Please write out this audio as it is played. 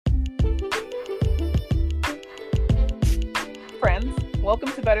friends.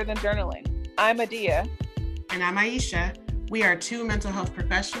 Welcome to Better Than Journaling. I'm Adia. And I'm Aisha. We are two mental health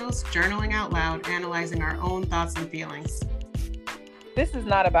professionals journaling out loud, analyzing our own thoughts and feelings. This is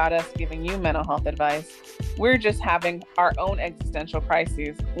not about us giving you mental health advice. We're just having our own existential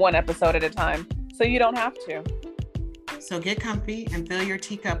crises, one episode at a time, so you don't have to. So get comfy and fill your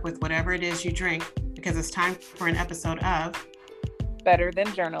teacup with whatever it is you drink, because it's time for an episode of Better Than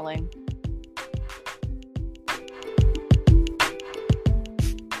Journaling.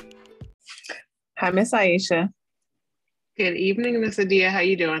 Hi, Miss Aisha. Good evening, Miss Adia. How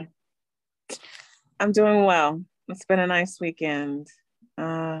you doing? I'm doing well. It's been a nice weekend.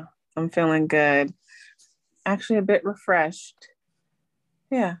 I'm feeling good. Actually, a bit refreshed.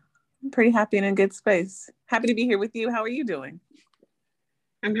 Yeah, I'm pretty happy and in a good space. Happy to be here with you. How are you doing?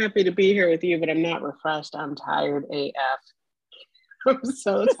 I'm happy to be here with you, but I'm not refreshed. I'm tired AF. I'm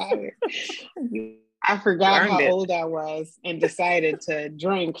so tired. I forgot how old I was and decided to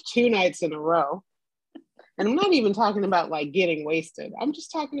drink 2 nights in a row. And I'm not even talking about like getting wasted. I'm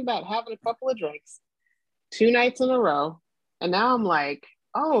just talking about having a couple of drinks 2 nights in a row. And now I'm like,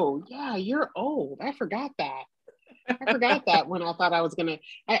 oh yeah, you're old. I forgot that. I forgot that when I thought I was gonna,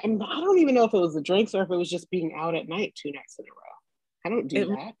 I don't even know if it was the drinks or if it was just being out at night 2 nights in a row. I don't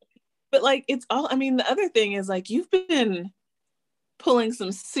do that. But like, it's all, I mean, the other thing is like, you've been pulling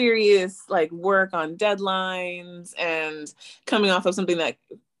some serious like work on deadlines and coming off of something that,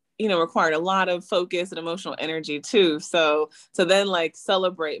 you know, required a lot of focus and emotional energy too. So then like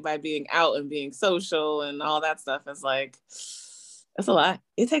celebrate by being out and being social and all that stuff is like, that's a lot.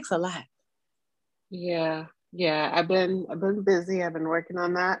 It takes a lot. Yeah. I've been busy. I've been working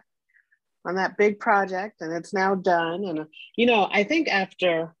on that big project, and it's now done. And you know, I think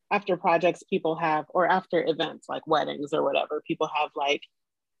after projects people have, or after events like weddings or whatever, people have like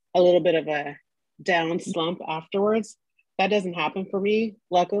a little bit of a down slump afterwards. That doesn't happen for me,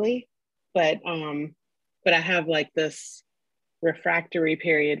 luckily, but I have like this refractory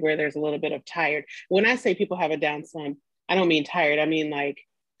period where there's a little bit of tired. When I say people have a down slump, I don't mean tired. I mean like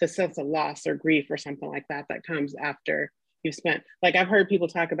the sense of loss or grief or something like that comes after you've spent, like I've heard people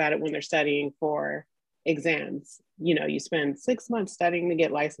talk about it when they're studying for exams. You know, you spend 6 months studying to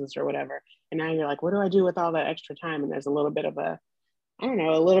get licensed or whatever. And now you're like, what do I do with all that extra time? And there's a little bit of a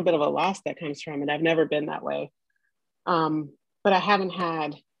loss that comes from it. I've never been that way. But I haven't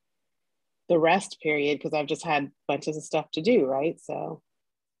had the rest period because I've just had bunches of stuff to do, right? So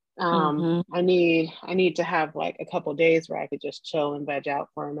I need to have like a couple days where I could just chill and veg out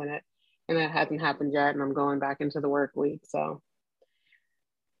for a minute. And that hasn't happened yet. And I'm going back into the work week. So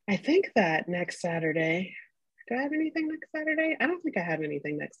I think that next Saturday, do I have anything next Saturday? I don't think I have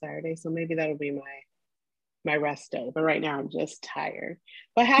anything next Saturday. So maybe that'll be my rest day. But right now I'm just tired,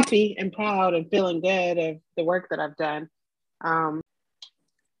 but happy and proud and feeling good of the work that I've done.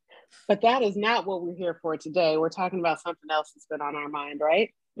 But that is not what we're here for today. We're talking about something else that's been on our mind, right?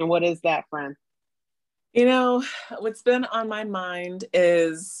 And what is that, friend? You know, what's been on my mind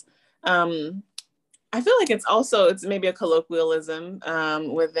is, I feel like it's maybe a colloquialism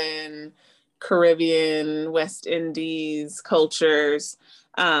within Caribbean, West Indies cultures,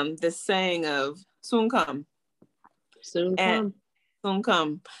 this saying of soon come. Soon come. Soon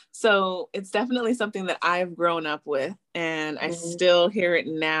come. So it's definitely something that I've grown up with, and I still hear it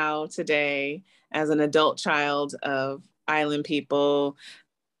now today as an adult child of island people,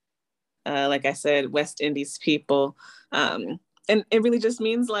 like I said, West Indies people. And it really just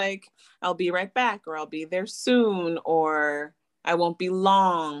means like, I'll be right back, or I'll be there soon, or I won't be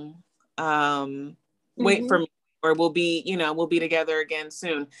long. Wait for me, or we'll be together again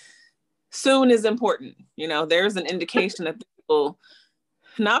soon. Soon is important. You know, there's an indication that people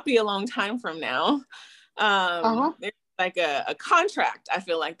not be a long time from now. There's like a contract, I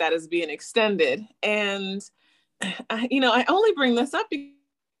feel like, that is being extended. And, I only bring this up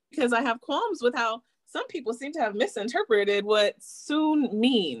because I have qualms with how some people seem to have misinterpreted what soon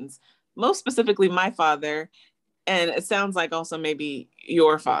means, most specifically my father. And it sounds like also maybe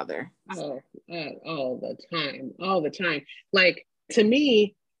your father. All the time. Like, to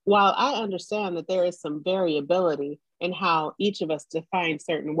me, while I understand that there is some variability in how each of us define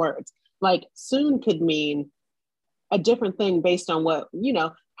certain words, like soon could mean a different thing based on what, you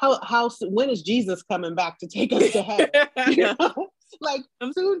know, how when is Jesus coming back to take us to heaven? You know? Like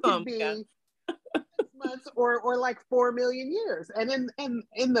soon could be 6 months or like 4 million years. And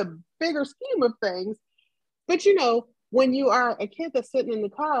in the bigger scheme of things, but you know, when you are a kid that's sitting in the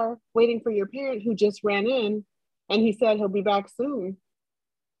car waiting for your parent who just ran in and he said he'll be back soon.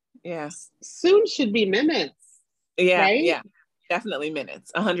 Yes. Soon should be minutes. Yeah. Right? Yeah. Definitely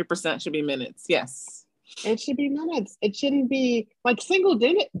minutes. 100% should be minutes. Yes. It should be minutes. It shouldn't be like single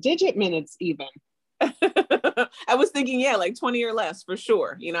digit minutes even. I was thinking, yeah, like 20 or less for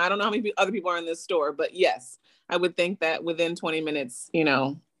sure. You know, I don't know how many other people are in this store, but yes, I would think that within 20 minutes, you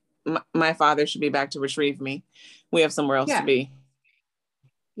know, my father should be back to retrieve me. We have somewhere else to Yeah. be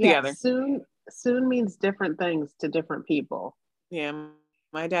Yeah. together. Soon means different things to different people. Yeah.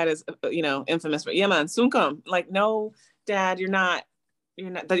 My dad is, you know, infamous for, yeah, man, soon come. Like, no, dad,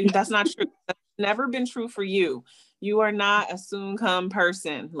 that's not true. That's never been true for you. You are not a soon come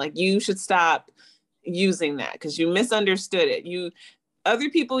person. Like, you should stop using that because you misunderstood it. Other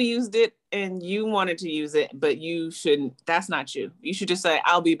people used it and you wanted to use it, but you shouldn't. That's not you. You should just say,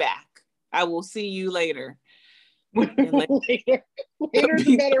 I'll be back. I will see you later. Later is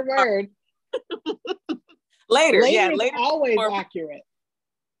a better word. Later, yeah, is later always accurate.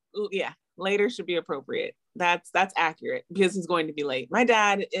 Yeah, later should be appropriate. That's accurate because he's going to be late. My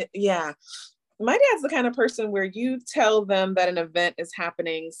dad's the kind of person where you tell them that an event is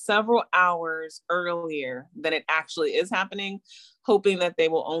happening several hours earlier than it actually is happening, hoping that they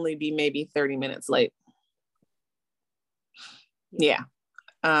will only be maybe 30 minutes late. Yeah.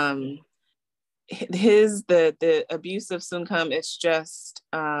 The abuse of Sungkam, it's just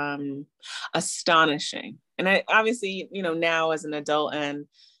astonishing. And I obviously, you know, now as an adult and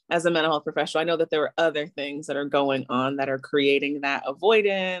as a mental health professional, I know that there are other things that are going on that are creating that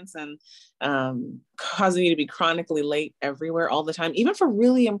avoidance and causing you to be chronically late everywhere all the time, even for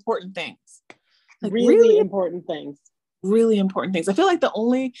really important things. Like really important things. Really important things. I feel like the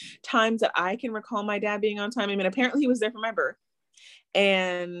only times that I can recall my dad being on time, I mean, apparently he was there for my birth.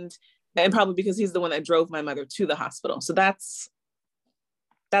 And probably because he's the one that drove my mother to the hospital. So that's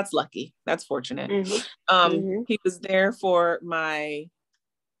lucky. That's fortunate. Mm-hmm. He was there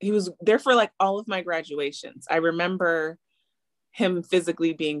for like all of my graduations. I remember him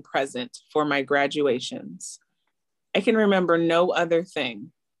physically being present for my graduations. I can remember no other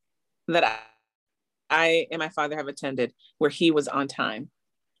thing that I and my father have attended where he was on time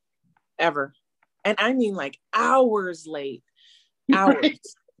ever. And I mean like hours late. Hours.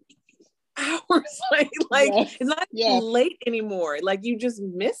 Hours late. Like yes. It's not even late anymore. Like you just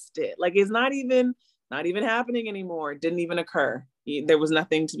missed it. Like it's not even happening anymore. It didn't even occur. There was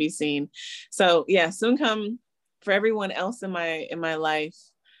nothing to be seen. So yeah, Sungkam for everyone else in my life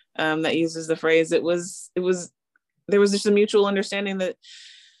that uses the phrase, there was just a mutual understanding that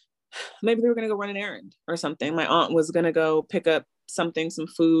maybe they were going to go run an errand or something. My aunt was going to go pick up some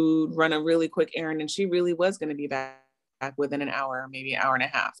food, run a really quick errand, and she really was going to be back within an hour, maybe an hour and a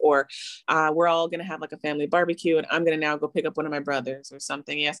half, or we're all going to have like a family barbecue and I'm going to now go pick up one of my brothers or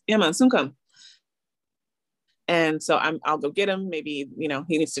something. Yes. Yeah, man, Sungkam. And so I'll go get him. Maybe, you know,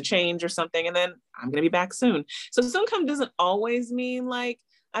 he needs to change or something. And then I'm going to be back soon. So Sungkam doesn't always mean like,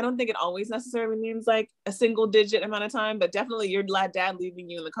 I don't think it always necessarily means like a single digit amount of time, but definitely your dad leaving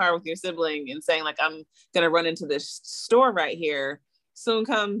you in the car with your sibling and saying like, I'm going to run into this store right here.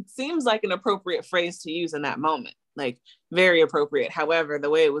 Sungkam seems like an appropriate phrase to use in that moment. Like very appropriate. However, the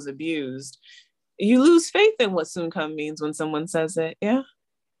way it was abused, you lose faith in what Sungkam means when someone says it. Yeah.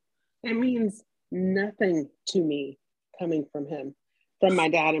 It means nothing to me coming from him, from my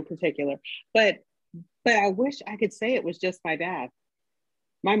dad in particular. But I wish I could say it was just my dad.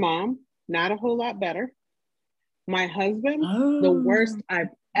 My mom, not a whole lot better. My husband, the worst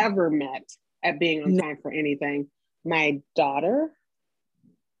I've ever met at being on time for anything. My daughter,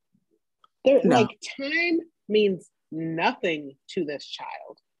 like time means nothing to this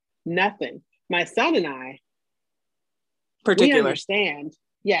child. Nothing. My son and I, we understand.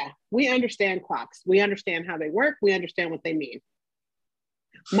 Yeah, we understand clocks. We understand how they work. We understand what they mean.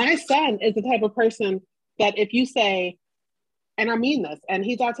 My son is the type of person that if you say, and I mean this, and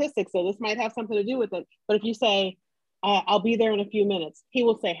he's autistic, so this might have something to do with it, but if you say, I'll be there in a few minutes, he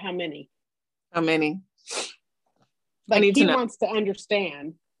will say, how many? How many? Like he wants to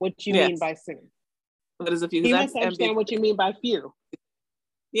understand what you mean by soon. What is a few? He wants to understand what you mean by few.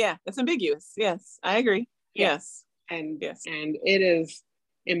 Yeah, that's ambiguous. Yes, I agree. Yes. And it is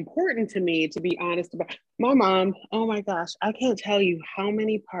important to me to be honest about my mom. Oh my gosh, I can't tell you how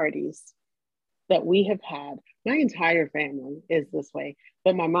many parties that we have had. My entire family is this way,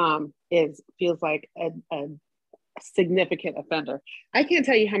 but my mom feels like a significant offender. I can't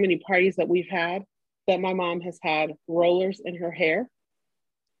tell you how many parties that we've had that my mom has had rollers in her hair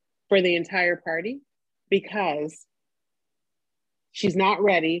for the entire party because she's not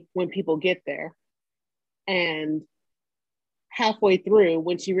ready when people get there. And halfway through,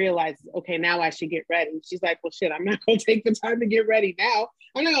 when she realizes, okay, now I should get ready, she's like, well, shit, I'm not going to take the time to get ready now.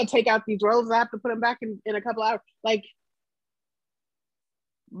 I'm not going to take out these rolls. I have to put them back in a couple hours. Like,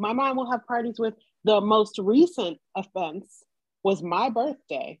 My mom will have parties with, the most recent offense was my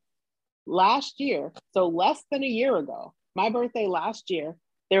birthday last year. So less than a year ago, my birthday last year,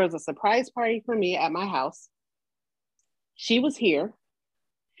 there was a surprise party for me at my house. She was here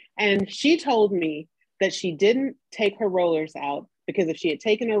and she told me that she didn't take her rollers out because if she had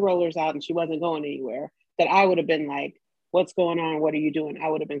taken her rollers out and she wasn't going anywhere, that I would have been like, what's going on? What are you doing? I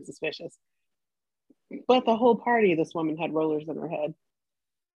would have been suspicious. But the whole party, this woman had rollers in her head.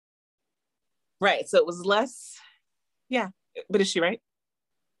 Right. So it was less. Yeah. But is she right?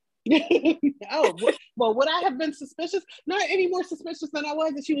 Oh, well, would I have been suspicious? Not any more suspicious than I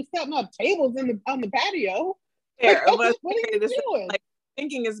was that she was setting up tables on the patio. Fair. What are you doing? Like,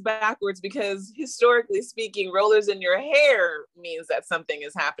 thinking is backwards because historically speaking, rollers in your hair means that something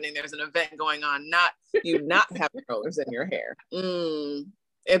is happening. There's an event going on, not you not having rollers in your hair.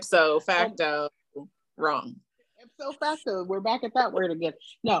 Ipso facto, wrong. Ipso facto, we're back at that word again.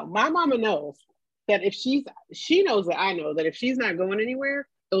 No, my mama knows that if she knows that I know that if she's not going anywhere,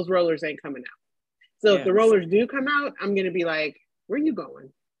 those rollers ain't coming out. So if the rollers do come out, I'm gonna be like, where are you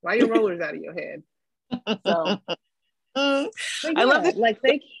going? Why are your rollers out of your head? So yeah, I love it. Like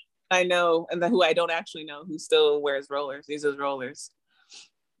I know, and who I don't actually know who still wears rollers, uses rollers.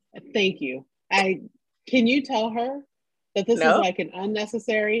 Thank you. Can you tell her that this is like an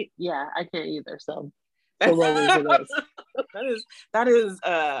unnecessary? Yeah, I can't either. So rollers are those. that is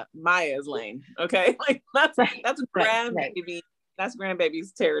Maya's lane. Okay, like that's grandbaby. Right. That's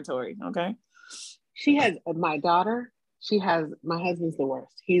grandbaby's territory. Okay. She has my daughter. She has my husband's the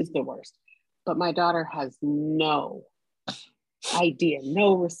worst. He's the worst. But my daughter has no idea,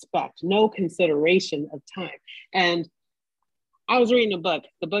 no respect, no consideration of time. And I was reading a book.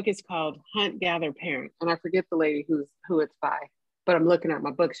 The book is called Hunt, Gather, Parent. And I forget the lady who it's by, but I'm looking at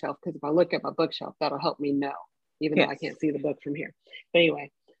my bookshelf because if I look at my bookshelf, that'll help me know, even though I can't see the book from here. But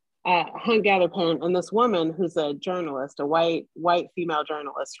anyway, Hunt, Gather, Parent. And this woman who's a journalist, a white female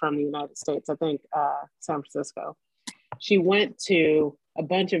journalist from the United States, I think San Francisco, she went to a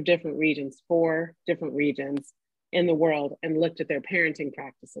bunch of different regions, 4 different regions in the world, and looked at their parenting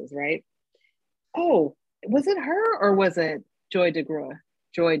practices, right? Oh, was it her or was it Joy DeGruy?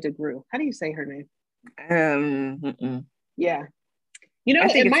 Joy DeGruy. How do you say her name? Yeah. You know,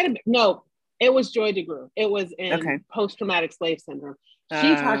 it might have been, no, it was Joy DeGruy. It was in post-traumatic slave syndrome.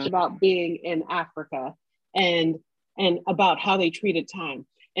 She talked about being in Africa and about how they treated time.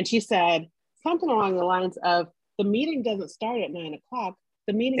 And she said something along the lines of, the meeting doesn't start at 9 o'clock.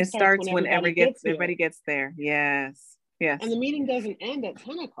 The meeting starts when everybody gets there. Yes. Yes. And the meeting doesn't end at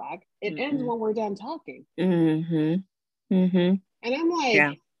 10 o'clock. It ends when we're done talking. And I'm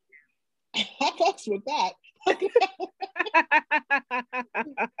like, I fucks with that.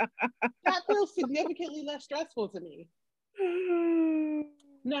 That feels significantly less stressful to me.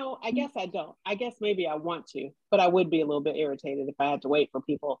 No, I guess I don't. I guess maybe I want to, but I would be a little bit irritated if I had to wait for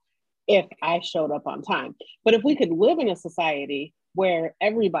people if I showed up on time. But if we could live in a society where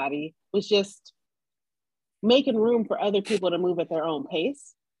everybody was just making room for other people to move at their own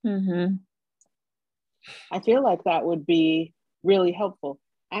pace, I feel like that would be really helpful.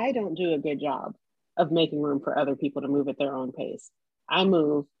 I don't do a good job of making room for other people to move at their own pace. I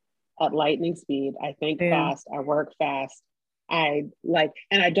move at lightning speed. I think fast. I work fast. And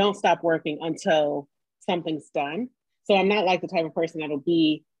I don't stop working until something's done. So I'm not like the type of person that'll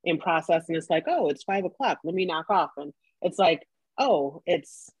be in process and it's like, oh, it's 5 o'clock. Let me knock off. And it's like, oh,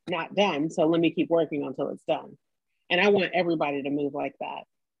 it's not done. So let me keep working until it's done. And I want everybody to move like that.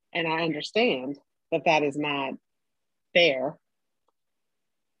 And I understand that that is not fair.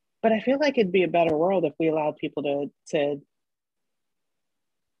 But I feel like it'd be a better world if we allowed people to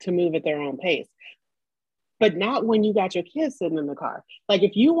move at their own pace. But not when you got your kids sitting in the car. Like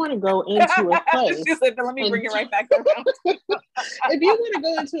if you want to go into a place. Let me bring it right back around. If you want to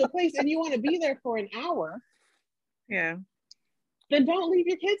go into a place and you want to be there for an hour, then don't leave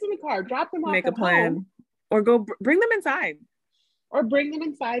your kids in the car. Drop them off. Make a plan. Home. Or go bring them inside. Or bring them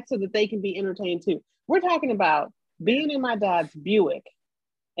inside so that they can be entertained too. We're talking about being in my dad's Buick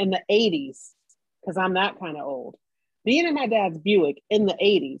in the 80s, because I'm that kind of old. Being in my dad's Buick in the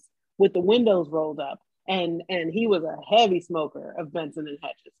 80s with the windows rolled up. And he was a heavy smoker of Benson and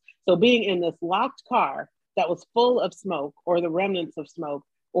Hedges. So being in this locked car that was full of smoke or the remnants of smoke,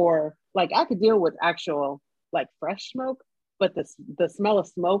 or like I could deal with actual like fresh smoke, but the smell of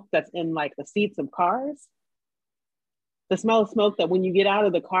smoke that's in like the seats of cars, the smell of smoke that when you get out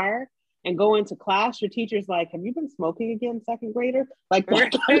of the car and go into class, your teacher's like, have you been smoking again, second grader? Like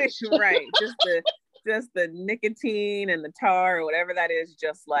that. Right. Just the nicotine and the tar or whatever that is,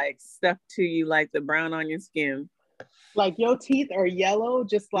 just like stuck to you like the brown on your skin. Like your teeth are yellow,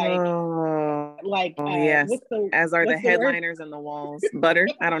 just Oh, like oh yes. As are the what's the word? headliners and the walls. Butter?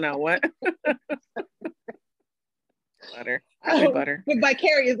 I don't know what. Butter. Probably butter. But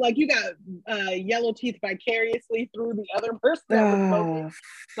vicarious, like you got yellow teeth vicariously through the other person that was smoking.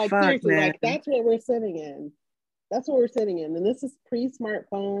 Oh, Like fuck, seriously, man. like that's what we're sitting in. That's what we're sitting in. And this is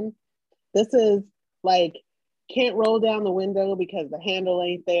pre-smartphone. This is like can't roll down the window because the handle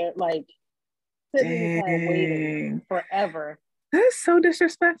ain't there. Like sitting in the car waiting Dang. forever. That is so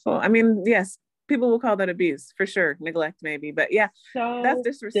disrespectful. I mean, yes, people will call that abuse for sure, neglect maybe, but yeah, that's So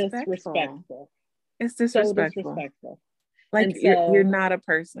disrespectful. disrespectful. It's So disrespectful. disrespectful. Like And you're so not a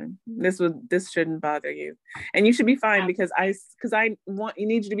person. This shouldn't bother you, and you should be fine because I want you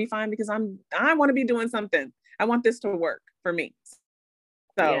need you to be fine because I want to be doing something. I want this to work for me.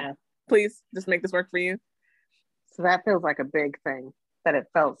 So yeah. please just make this work for you. So that feels like a big thing that it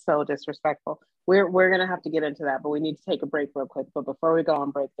felt so disrespectful. We're gonna have to get into that, but we need to take a break real quick. But before we go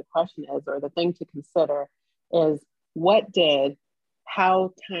on break, the question is, or the thing to consider is, what did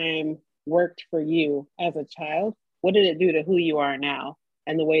how time worked for you as a child? What did it do to who you are now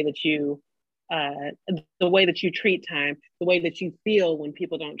and the way that you treat time, the way that you feel when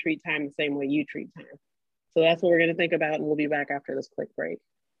people don't treat time the same way you treat time? So that's what we're going to think about, and we'll be back after this quick break.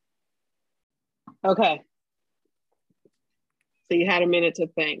 Okay. So you had a minute to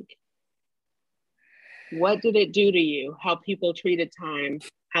think. What did it do to you? How people treated time,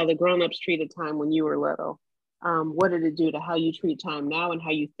 how the grown-ups treated time when you were little. What did it do to how you treat time now and how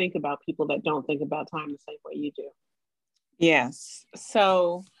you think about people that don't think about time the same way you do? Yes.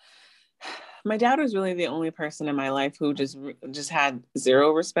 So my dad was really the only person in my life who just had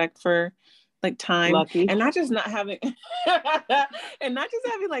zero respect for like time Lucky. and not just not having and not just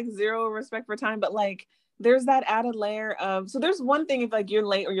having like zero respect for time, but like there's that added layer of so there's one thing if like you're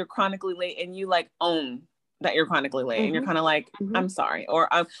late or you're chronically late and you like own that you're chronically late and you're kind of like I'm sorry or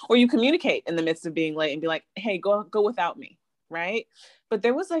you communicate in the midst of being late and be like hey go without me, right? But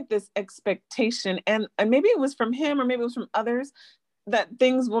there was like this expectation and maybe it was from him or maybe it was from others that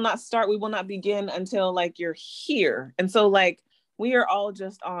things will not start, we will not begin until like you're here. And so like we are all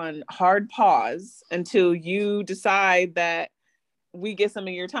just on hard pause until you decide that we get some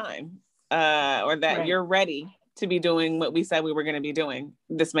of your time or that you're ready to be doing what we said we were going to be doing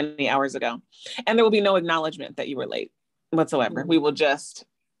this many hours ago. And there will be no acknowledgement that you were late whatsoever. We will just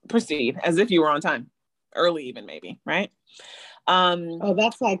proceed as if you were on time, early even maybe, right? Oh,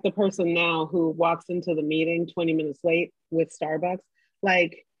 that's like the person now who walks into the meeting 20 minutes late with Starbucks.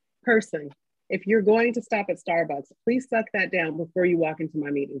 Like, person, if you're going to stop at Starbucks, please suck that down before you walk into my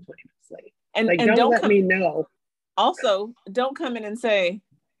meeting 20 minutes late. And like, and don't let me know. Also, don't come in and say,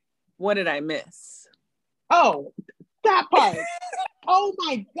 what did I miss? Oh, that part. Oh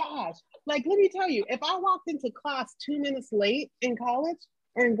my gosh. Like, let me tell you, if I walked into class 2 minutes late in college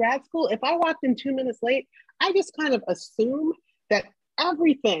or in grad school, if I walked in 2 minutes late, I just kind of assume that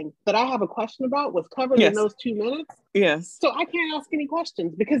everything that I have a question about was covered in those 2 minutes. Yes. So I can't ask any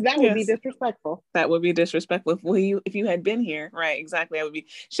questions because that would be disrespectful. That would be disrespectful. If you had been here, right? Exactly. I would be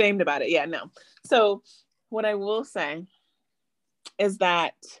shamed about it. Yeah, no. So what I will say is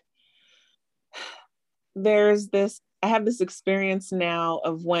that I have this experience now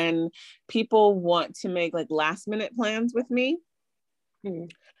of when people want to make like last minute plans with me.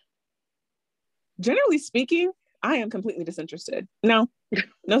 Generally speaking, I am completely disinterested. No,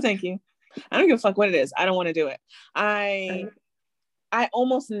 thank you. I don't give a fuck what it is. I don't want to do it. I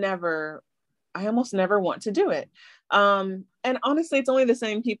almost never want to do it. And honestly, it's only the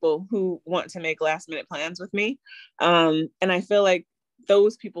same people who want to make last minute plans with me. And I feel like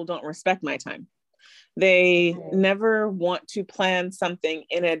those people don't respect my time. They never want to plan something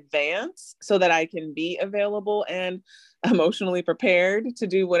in advance so that I can be available and emotionally prepared to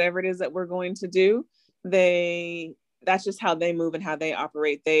do whatever it is that we're going to do. That's just how they move and how they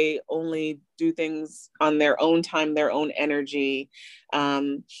operate. They only do things on their own time, their own energy.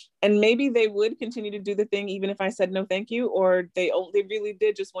 And maybe they would continue to do the thing even if I said no thank you, or they really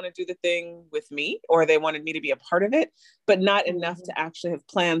did just want to do the thing with me, or they wanted me to be a part of it, but not enough to actually have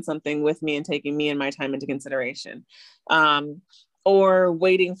planned something with me and taking me and my time into consideration. Or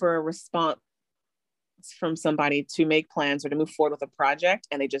waiting for a response from somebody to make plans or to move forward with a project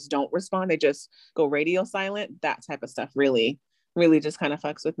and they just don't respond, they just go radio silent. That type of stuff really just kind of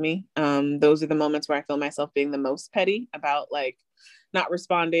fucks with me. Those are the moments where I feel myself being the most petty about like not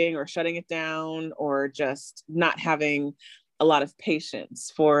responding or shutting it down or just not having a lot of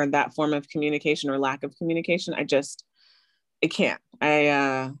patience for that form of communication or lack of communication. It can't.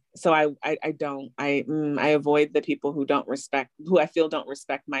 I avoid the people who I feel don't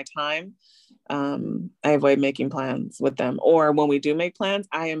respect my time. I avoid making plans with them. Or when we do make plans,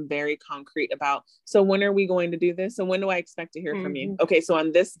 I am very concrete about, so when are we going to do this? So when do I expect to hear from you? Okay, so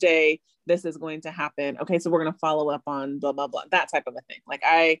on this day, this is going to happen. Okay, so we're going to follow up on blah, blah, blah, that type of a thing. Like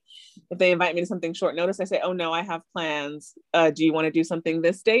if they invite me to something short notice, I say, oh no, I have plans. Do you want to do something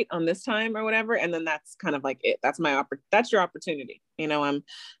this date on this time or whatever? And then that's kind of like it. That's your opportunity. I'm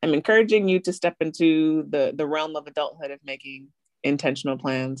encouraging you to step into the realm of adulthood of making intentional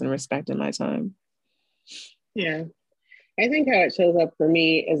plans and respecting my time. Yeah. I think how it shows up for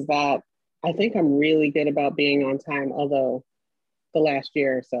me is that I think I'm really good about being on time, although the last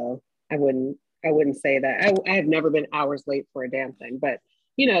year or so, I wouldn't say that. I have never been hours late for a damn thing, but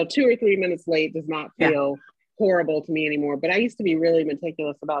 2 or 3 minutes late does not feel horrible to me anymore. But I used to be really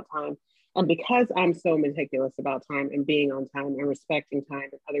meticulous about time. And because I'm so meticulous about time and being on time and respecting time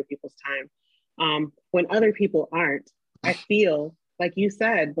and other people's time, when other people aren't, I feel, like you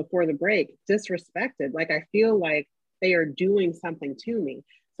said before the break, disrespected. Like I feel like they are doing something to me.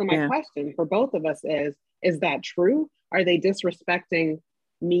 So my question for both of us is that true? Are they disrespecting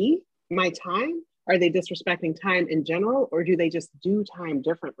me, my time? Are they disrespecting time in general? Or do they just do time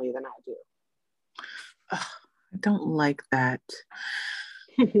differently than I do? I don't like that.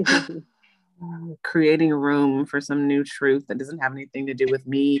 Creating room for some new truth that doesn't have anything to do with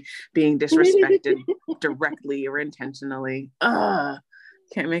me being disrespected directly or intentionally.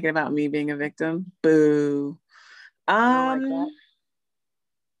 Can't make it about me being a victim. Boo. Like that.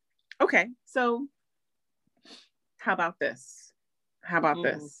 Okay, so how about this?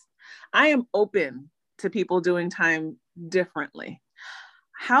 I am open to people doing time differently.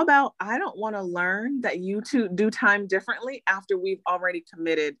 How about I don't want to learn that you two do time differently after we've already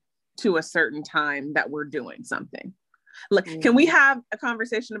committed to a certain time that we're doing something. Like, can we have a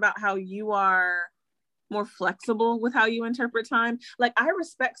conversation about how you are more flexible with how you interpret time? Like, I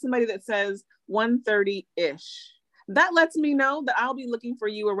respect somebody that says 1:30-ish. That lets me know that I'll be looking for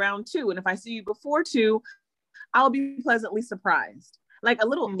you around 2. And if I see you before 2, I'll be pleasantly surprised. Like a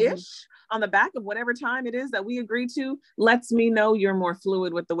little ish on the back of whatever time it is that we agree to lets me know you're more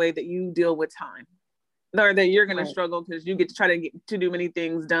fluid with the way that you deal with time. Or that you're going to struggle because you get to try to get to do many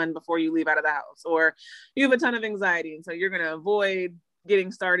things done before you leave out of the house, or you have a ton of anxiety, and so you're going to avoid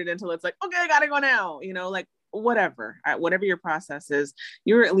getting started until it's like, okay, I gotta go now, like whatever your process is,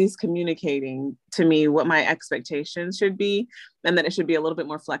 you're at least communicating to me what my expectations should be, and that it should be a little bit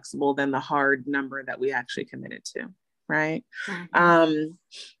more flexible than the hard number that we actually committed to, right?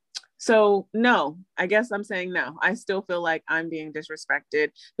 So no, I guess I'm saying no. I still feel like I'm being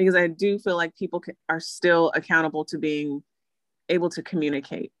disrespected because I do feel like people are still accountable to being able to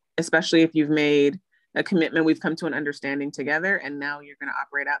communicate, especially if you've made a commitment, we've come to an understanding together, and now you're going to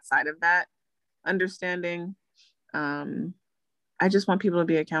operate outside of that understanding. I just want people to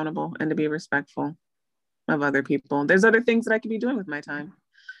be accountable and to be respectful of other people. There's other things that I could be doing with my time.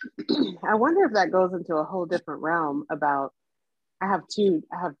 I wonder if that goes into a whole different realm about, I have two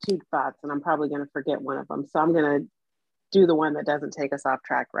thoughts, and I'm probably going to forget one of them. So I'm going to do the one that doesn't take us off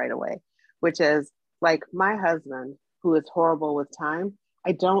track right away, which is like my husband, who is horrible with time.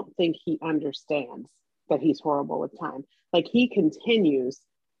 I don't think he understands that he's horrible with time. Like he continues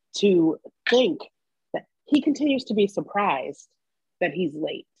to be surprised that he's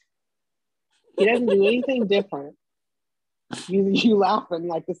late. He doesn't do anything different. You laughing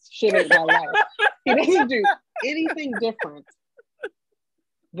like this shit ain't my life. He doesn't do anything different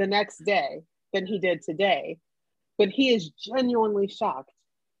the next day than he did today, but he is genuinely shocked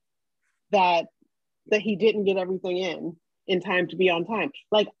that he didn't get everything in time to be on time.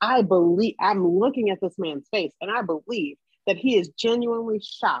 Like I'm looking at this man's face, and I believe that he is genuinely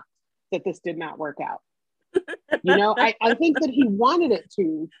shocked that this did not work out. I think that he wanted it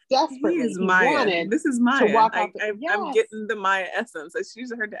to desperately. He Maya. This is Maya. To walk out I'm getting the Maya essence.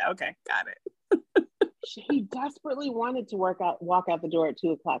 She's heard that. Okay, got it. He desperately wanted to walk out the door at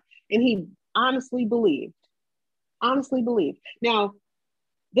 2:00, and he honestly believed. Now,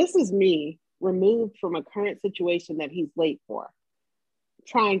 this is me removed from a current situation that he's late for,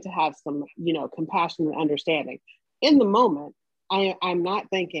 trying to have some, compassion and understanding. In the moment, I'm not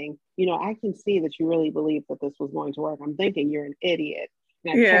thinking, I can see that you really believe that this was going to work. I'm thinking you're an idiot.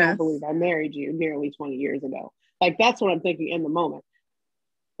 And I cannot believe I married you nearly 20 years ago. Like, that's what I'm thinking in the moment.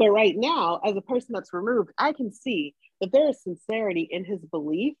 But right now, as a person that's removed, I can see that there is sincerity in his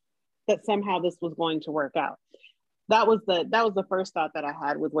belief that somehow this was going to work out. That was the first thought that I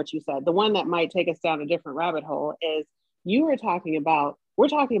had with what you said. The one that might take us down a different rabbit hole is we're talking about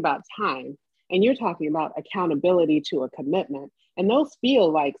time, and you're talking about accountability to a commitment. And those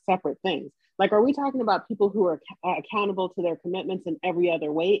feel like separate things. Like, are we talking about people who are accountable to their commitments in every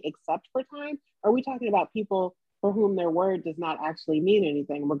other way except for time? Are we talking about people for whom their word does not actually mean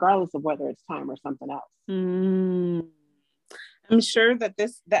anything, regardless of whether it's time or something else? I'm sure that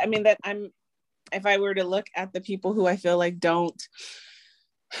if I were to look at the people who I feel like don't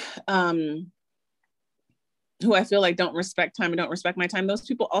respect time and don't respect my time, those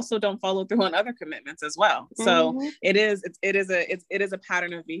people also don't follow through on other commitments as well. So it is a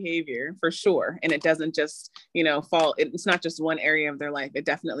pattern of behavior for sure. And it doesn't just, it's not just one area of their life. It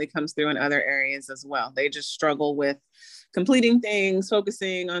definitely comes through in other areas as well. They just struggle with completing things,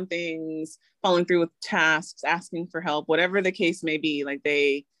 focusing on things, following through with tasks, asking for help, whatever the case may be. Like,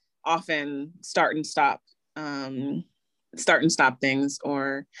 they often start and stop things,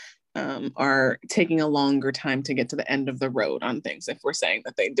 or are taking a longer time to get to the end of the road on things, if we're saying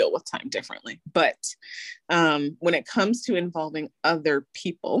that they deal with time differently. But when it comes to involving other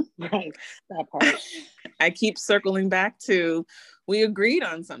people, right, that part, I keep circling back to, we agreed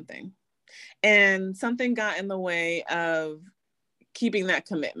on something and something got in the way of keeping that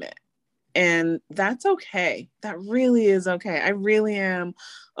commitment. And that's okay. That really is okay. I really am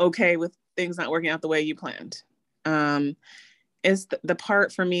okay with things not working out the way you planned. Is the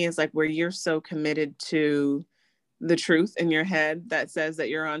part for me is like where you're so committed to the truth in your head that says that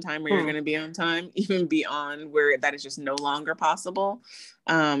you're on time, or you're going to be on time, even beyond where that is just no longer possible.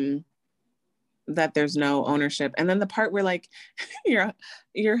 That there's no ownership. And then the part where, like, your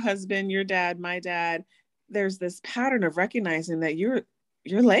husband, your dad, my dad, there's this pattern of recognizing that you're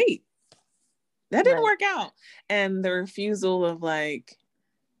late. That didn't work out. And the refusal of like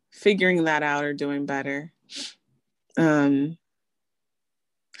figuring that out or doing better.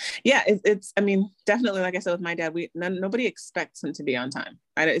 Yeah, it's I mean, definitely, like I said with my dad, nobody expects him to be on time.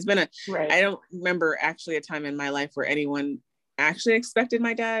 It's been I don't remember actually a time in my life where anyone actually expected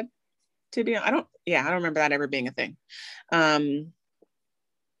my dad to be on. I don't remember that ever being a thing. But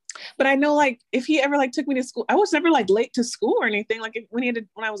I know, like, if he ever like took me to school, I was never like late to school or anything. Like, when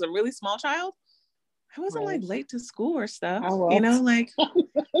I was a really small child, I wasn't like late to school or stuff, like.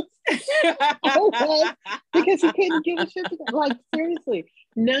 Because he couldn't give a shit. Like, seriously,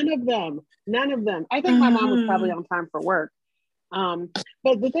 none of them. I think my mom was probably on time for work.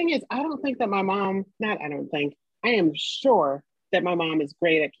 But the thing is, I am sure that my mom is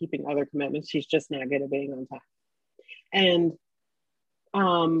great at keeping other commitments. She's just not good at being on time. And I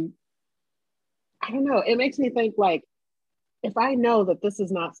don't know, it makes me think, like, if I know that this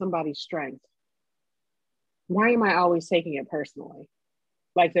is not somebody's strength, why am I always taking it personally?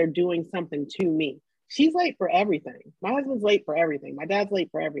 Like they're doing something to me. She's late for everything. My husband's late for everything. My dad's late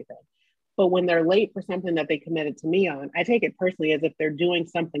for everything. But when they're late for something that they committed to me on, I take it personally as if they're doing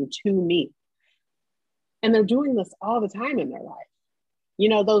something to me. And they're doing this all the time in their life.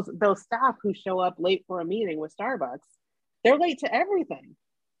 Those staff who show up late for a meeting with Starbucks, they're late to everything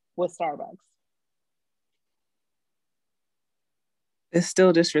with Starbucks. It's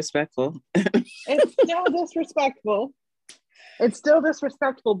still disrespectful. It's still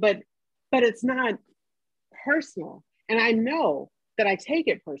disrespectful, but it's not personal. And I know that I take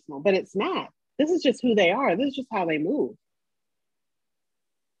it personal, but it's not. This is just who they are. This is just how they move.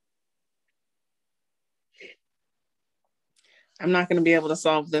 I'm not going to be able to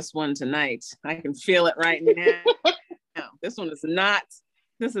solve this one tonight. I can feel it right now. This is not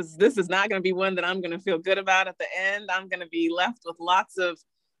going to be one that I'm going to feel good about at the end. I'm going to be left with lots of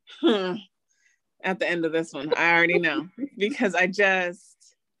at the end of this one. I already know, because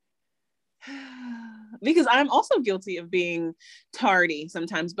because I'm also guilty of being tardy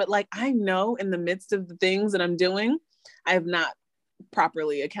sometimes, but like, I know in the midst of the things that I'm doing, I have not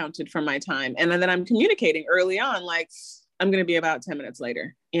properly accounted for my time. And then I'm communicating early on, like, I'm going to be about 10 minutes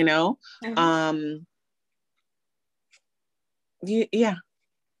later, Mm-hmm. Yeah.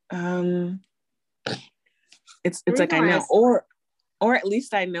 It's like, I know, or at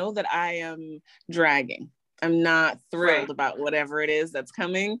least I know that I am dragging. I'm not thrilled about whatever it is that's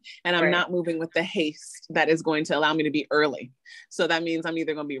coming, and I'm not moving with the haste that is going to allow me to be early. So that means I'm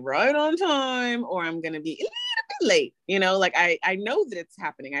either going to be right on time, or I'm going to be a little bit late. Like I know that it's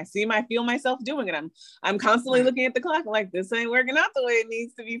happening. I feel myself doing it. I'm constantly looking at the clock, like, this ain't working out the way it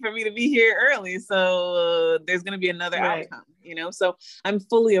needs to be for me to be here early. So there's going to be another outcome, so I'm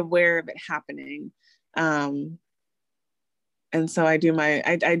fully aware of it happening. And so I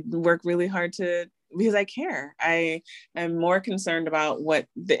work really hard because I care. I am more concerned about what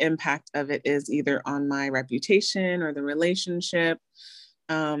the impact of it is, either on my reputation or the relationship.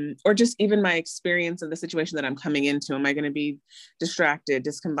 or just even my experience of the situation that I'm coming into. Am I going to be distracted,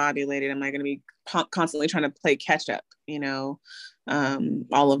 discombobulated? Am I going to be constantly trying to play catch up?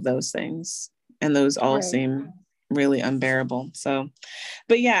 All of those things, and those all seem really unbearable. So,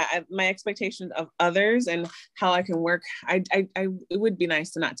 but yeah, my expectations of others and how I can work. It would be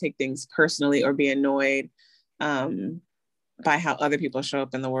nice to not take things personally or be annoyed by how other people show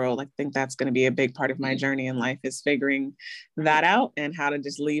up in the world. I think that's going to be a big part of my journey in life, is figuring that out and how to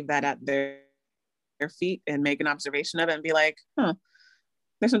just leave that at their feet and make an observation of it and be like,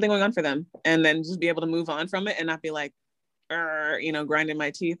 there's something going on for them. And then just be able to move on from it and not be like, grinding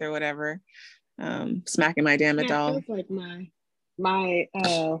my teeth or whatever, smacking my damn doll. It's like my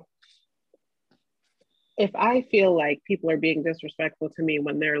if I feel like people are being disrespectful to me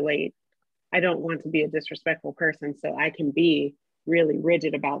when they're late, I don't want to be a disrespectful person. So I can be really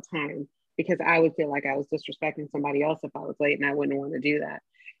rigid about time, because I would feel like I was disrespecting somebody else if I was late, and I wouldn't want to do that.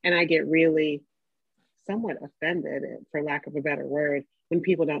 And I get really somewhat offended, for lack of a better word, when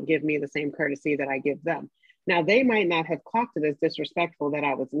people don't give me the same courtesy that I give them. Now, they might not have clocked it as disrespectful that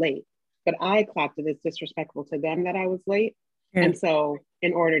I was late, but I clocked it as disrespectful to them that I was late. Yeah. And so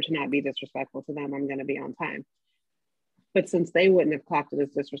in order to not be disrespectful to them, I'm going to be on time. But since they wouldn't have clocked it as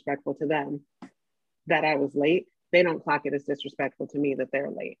disrespectful to them that I was late, they don't clock it as disrespectful to me that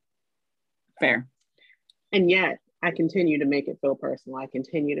they're late. Fair. And yet I continue to make it feel personal. I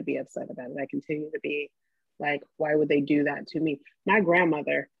continue to be upset about it. I continue to be like, why would they do that to me? My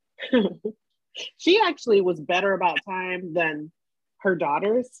grandmother, she actually was better about time than her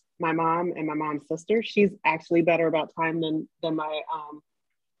daughters, my mom and my mom's sister. She's actually better about time than my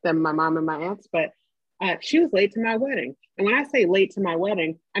mom and my aunts. But she was late to my wedding. And when I say late to my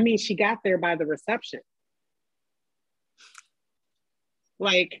wedding, I mean, she got there by the reception.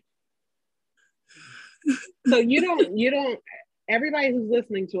 Like, so you don't, everybody who's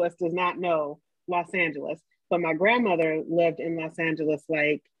listening to us does not know Los Angeles, but my grandmother lived in Los Angeles,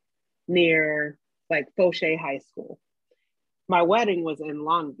 like near like Fauché High School. My wedding was in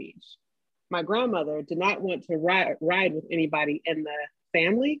Long Beach. My grandmother did not want to ride with anybody in the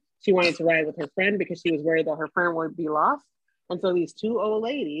family. She wanted to ride with her friend because she was worried that her friend would be lost. And so these two old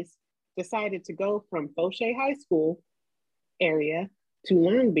ladies decided to go from Fauché High School area to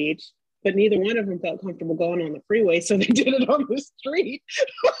Long Beach, but neither one of them felt comfortable going on the freeway, so they did it on the street.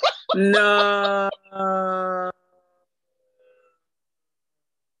 No.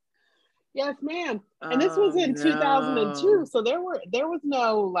 Yes, ma'am. And this was in 2002, so there was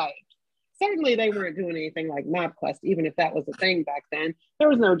no, like, certainly they weren't doing anything like MapQuest, even if that was a thing back then. There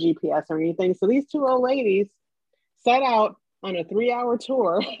was no GPS or anything. So these two old ladies set out on a 3-hour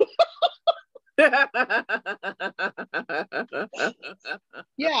tour.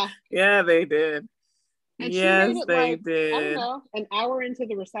 Yeah. Yeah, they did. And yes, they like, did. I don't know, an hour into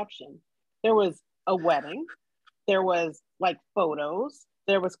the reception, there was a wedding, there was like photos,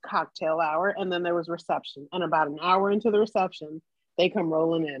 there was cocktail hour, and then there was reception. And about an hour into the reception, they come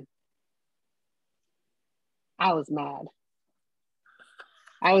rolling in. I was mad.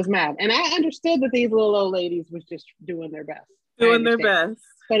 And I understood that these little old ladies was just doing their best. Doing their best.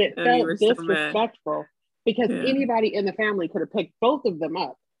 But it felt disrespectful because anybody in the family could have picked both of them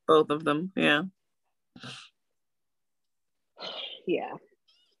up. Both of them, yeah. Yeah.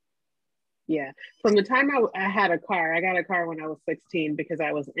 From the time I had a car, I got a car when I was 16 because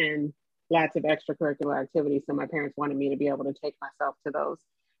I was in lots of extracurricular activities. So my parents wanted me to be able to take myself to those.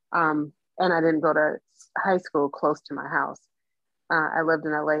 And I didn't go to high school close to my house. I lived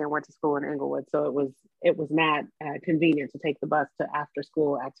in LA and went to school in Inglewood. So it was not convenient to take the bus to after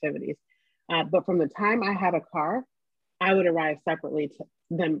school activities. But from the time I had a car, I would arrive separately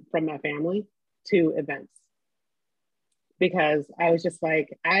from my family to events. Because I was just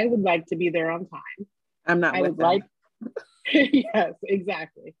like, I would like to be there on time. I'm not. I would like. Yes,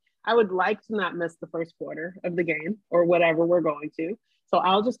 exactly. I would like to not miss the first quarter of the game or whatever we're going to. So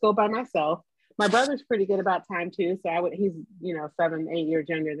I'll just go by myself. My brother's pretty good about time too. So he's 7-8 years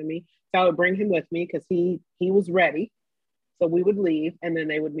younger than me. So I would bring him with me because he was ready. So we would leave and then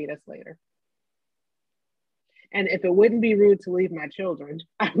they would meet us later. And if it wouldn't be rude to leave my children,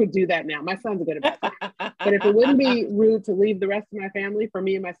 I would do that now. My son's good about that. But if it wouldn't be rude to leave the rest of my family, for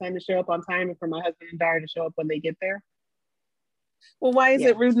me and my son to show up on time and for my husband and daughter to show up when they get there. Well, why is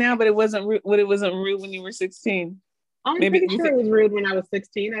it rude now, but it wasn't rude when you were 16? I'm pretty sure it was rude when I was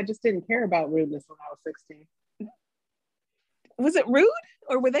 16. I just didn't care about rudeness when I was 16. Was it rude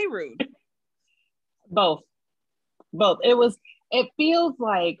or were they rude? Both. It feels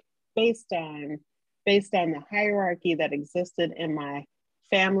like based on the hierarchy that existed in my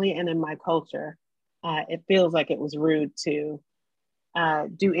family and in my culture, it feels like it was rude to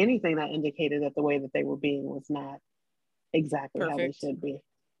do anything that indicated that the way that they were being was not exactly how they Perfect. should be.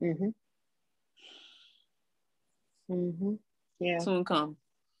 Mm-hmm. Mm-hmm. Yeah. Soon come.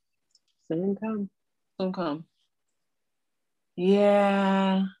 Soon come. Soon come.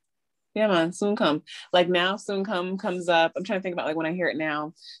 Yeah. Yeah, man, soon come. Like now, soon come comes up. I'm trying to think about like when I hear it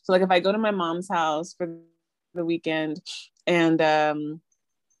now. So like if I go to my mom's house for the weekend and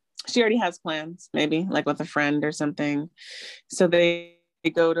she already has plans, maybe like with a friend or something. So they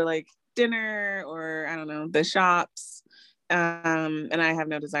go to like dinner or I don't know, the shops. And I have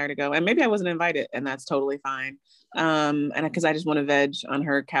no desire to go. And maybe I wasn't invited, and that's totally fine. And because I just want to veg on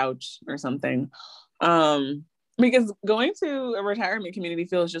her couch or something. Because going to a retirement community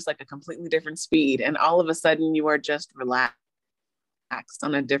feels just like a completely different speed, and all of a sudden you are just relaxed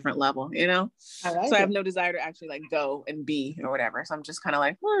on a different level, you know? I like So I have it. no desire to actually like go and be or whatever. So I'm just kind of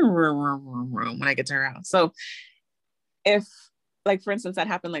like when I get to her house. So if like for instance that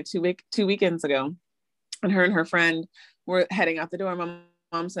happened like 2 weekends ago, and her friend were heading out the door, my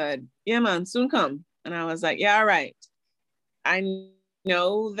mom said, "Yeah, man, soon come." And I was like, "Yeah, all right. I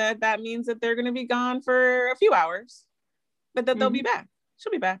know that means that they're gonna be gone for a few hours, but that they'll be back.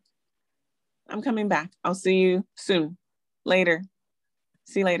 She'll be back. I'm coming back. I'll see you soon. Later.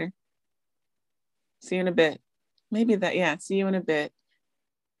 See you later. See you in a bit. Maybe that, yeah, see you in a bit.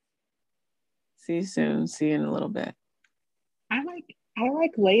 See you soon. See you in a little bit." I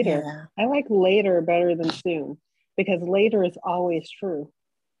like later. Yeah. I like later better than soon because later is always true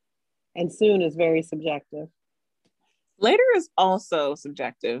and soon is very subjective. Later is also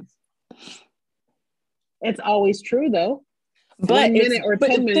subjective. It's always true though. But 1 minute or but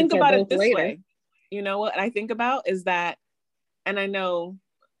 10 think minutes are about it both this later. way. You know what I think about is that, and I know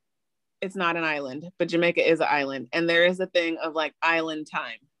it's not an island, but Jamaica is an island, and there is a thing of like island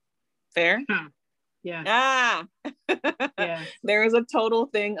time. Fair? Huh. Yeah. Ah, Yeah. there is a total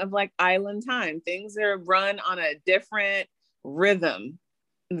thing of like island time. Things are run on a different rhythm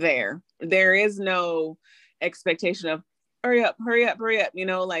there. There is no expectation of hurry up, hurry up, hurry up, you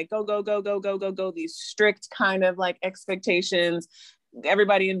know, like go, go, go, go, go, go, go, these strict kind of like expectations,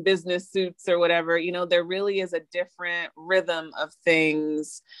 everybody in business suits or whatever, you know, there really is a different rhythm of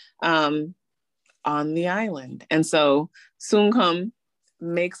things on the island. And so soon come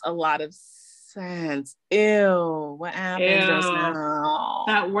makes a lot of sense. Ew, what happened just Ew. now?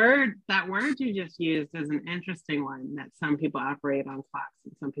 That word you just used is an interesting one that some people operate on clocks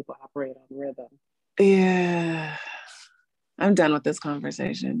and some people operate on rhythm. Yeah. I'm done with this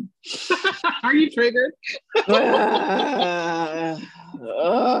conversation. Are you triggered? I'm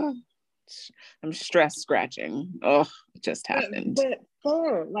stress scratching. Oh, it just happened. But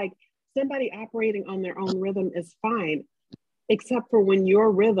like somebody operating on their own rhythm is fine, except for when your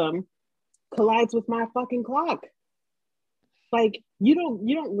rhythm collides with my fucking clock. Like you don't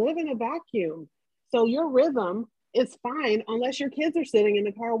live in a vacuum. So your rhythm is fine unless your kids are sitting in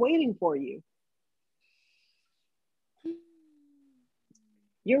the car waiting for you.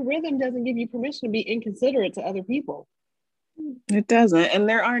 Your rhythm doesn't give you permission to be inconsiderate to other people. It doesn't. And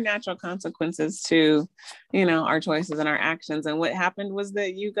there are natural consequences to, you know, our choices and our actions. And what happened was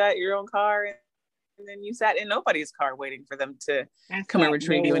that you got your own car and then you sat in nobody's car waiting for them to I come and sat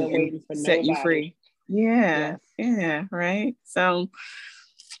retrieve you nowhere and waiting for set you nobody. free. Yeah. Yes. Yeah. Right. So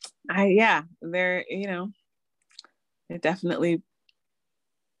there, you know, it definitely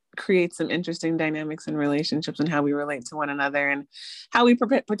create some interesting dynamics in relationships and how we relate to one another and how we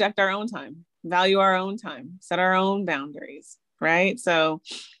protect our own time, value our own time, set our own boundaries, right? So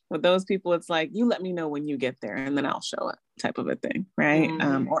with those people, it's like, you let me know when you get there and then I'll show up type of a thing, right?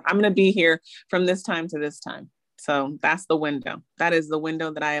 Or I'm going to be here from this time to this time. So that's the window. That is the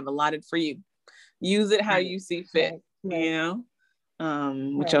window that I have allotted for you. Use it how you see fit, you know,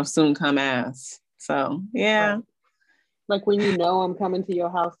 which will soon come as. So, yeah. Right. Like when you know I'm coming to your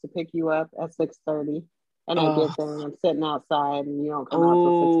house to pick you up at 6:30 and I get there and I'm sitting outside and you don't come out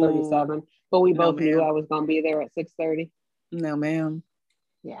till 6:37, but we both knew I was going to be there at 6:30. No, ma'am.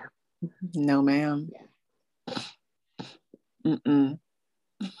 Yeah. No, ma'am. Yeah.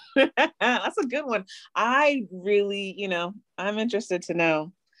 That's a good one. I really, you know, I'm interested to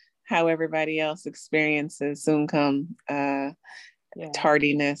know how everybody else experiences soon come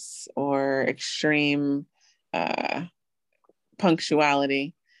tardiness or extreme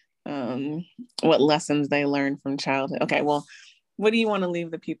punctuality, what lessons they learn from childhood. Okay, well, what do you want to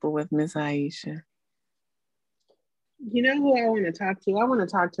leave the people with, Miss Aisha? You know who I want to talk to? I want to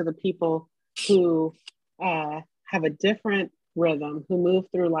talk to the people who have a different rhythm, who move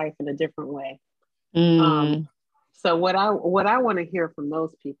through life in a different way. So what I want to hear from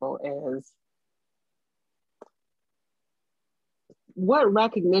those people is what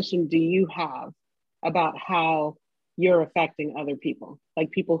recognition do you have about how you're affecting other people,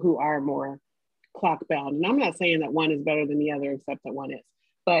 like people who are more clock bound? And I'm not saying that one is better than the other, except that one is.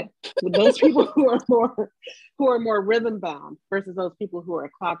 But with those people who are more rhythm bound versus those people who are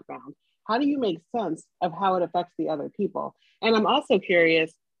clock bound, how do you make sense of how it affects the other people? And I'm also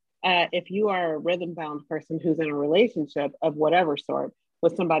curious if you are a rhythm bound person who's in a relationship of whatever sort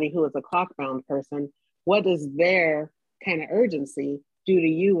with somebody who is a clock bound person, what does their kind of urgency do to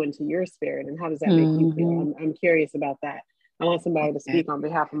you and to your spirit, and how does that make you feel? I'm curious about that. I want somebody to speak on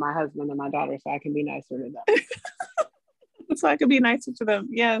behalf of my husband and my daughter so I can be nicer to them. So I could be nicer to them.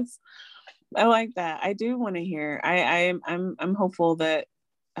 Yes. I like that. I do want to hear. I'm hopeful that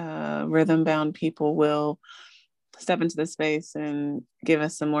rhythm bound people will step into the space and give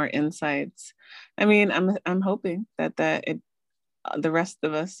us some more insights. I mean, I'm hoping that the rest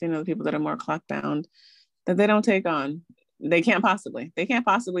of us, the people that are more clock bound, that they don't take on. They can't possibly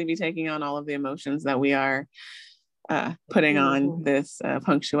be taking on all of the emotions that we are putting on this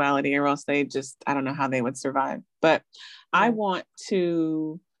punctuality, or else they just, I don't know how they would survive. But I want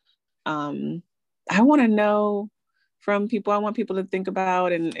to know from people. I want people to think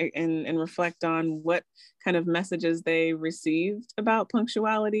about and reflect on what kind of messages they received about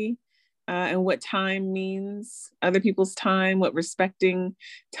punctuality, and what time means, other people's time, what respecting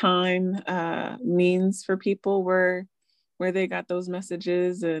time means for people, where they got those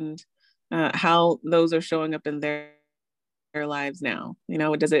messages, and how those are showing up in their lives now.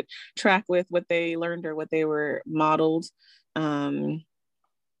 Does it track with what they learned or what they were modeled?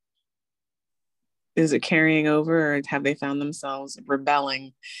 Is it carrying over, or have they found themselves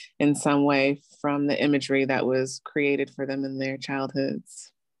rebelling in some way from the imagery that was created for them in their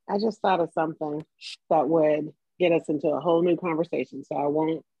childhoods? I just thought of something that would get us into a whole new conversation. So I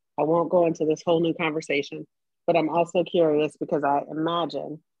won't go into this whole new conversation, but I'm also curious because I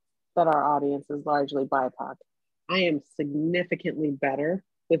imagine that our audience is largely BIPOC. I am significantly better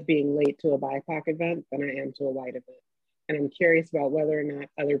with being late to a BIPOC event than I am to a white event. And I'm curious about whether or not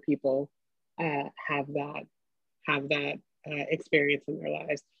other people have that experience in their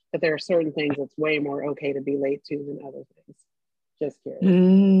lives, that there are certain things that's way more okay to be late to than other things. Just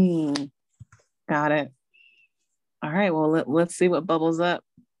curious. Got it. All right, well, let's see what bubbles up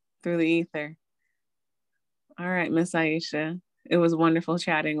through the ether. All right, Miss Aisha, it was wonderful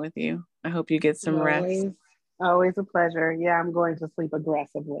chatting with you. I hope you get some rest. Always a pleasure. Yeah, I'm going to sleep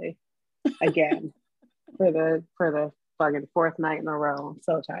aggressively again for the fucking fourth night in a row. I'm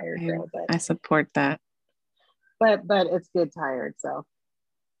so tired, girl. But I support that. But it's good tired. So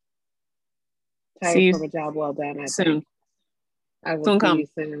tired from a job well done. I soon. I will see you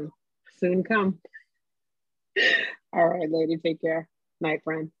soon. Soon come. All right, lady. Take care. Night,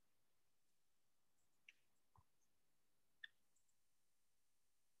 friend.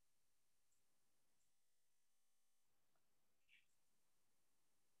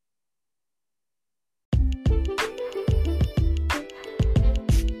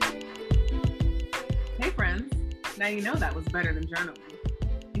 Now you know that was better than journaling.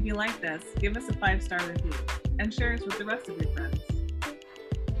 If you liked us, give us a 5-star review and share us with the rest of your friends.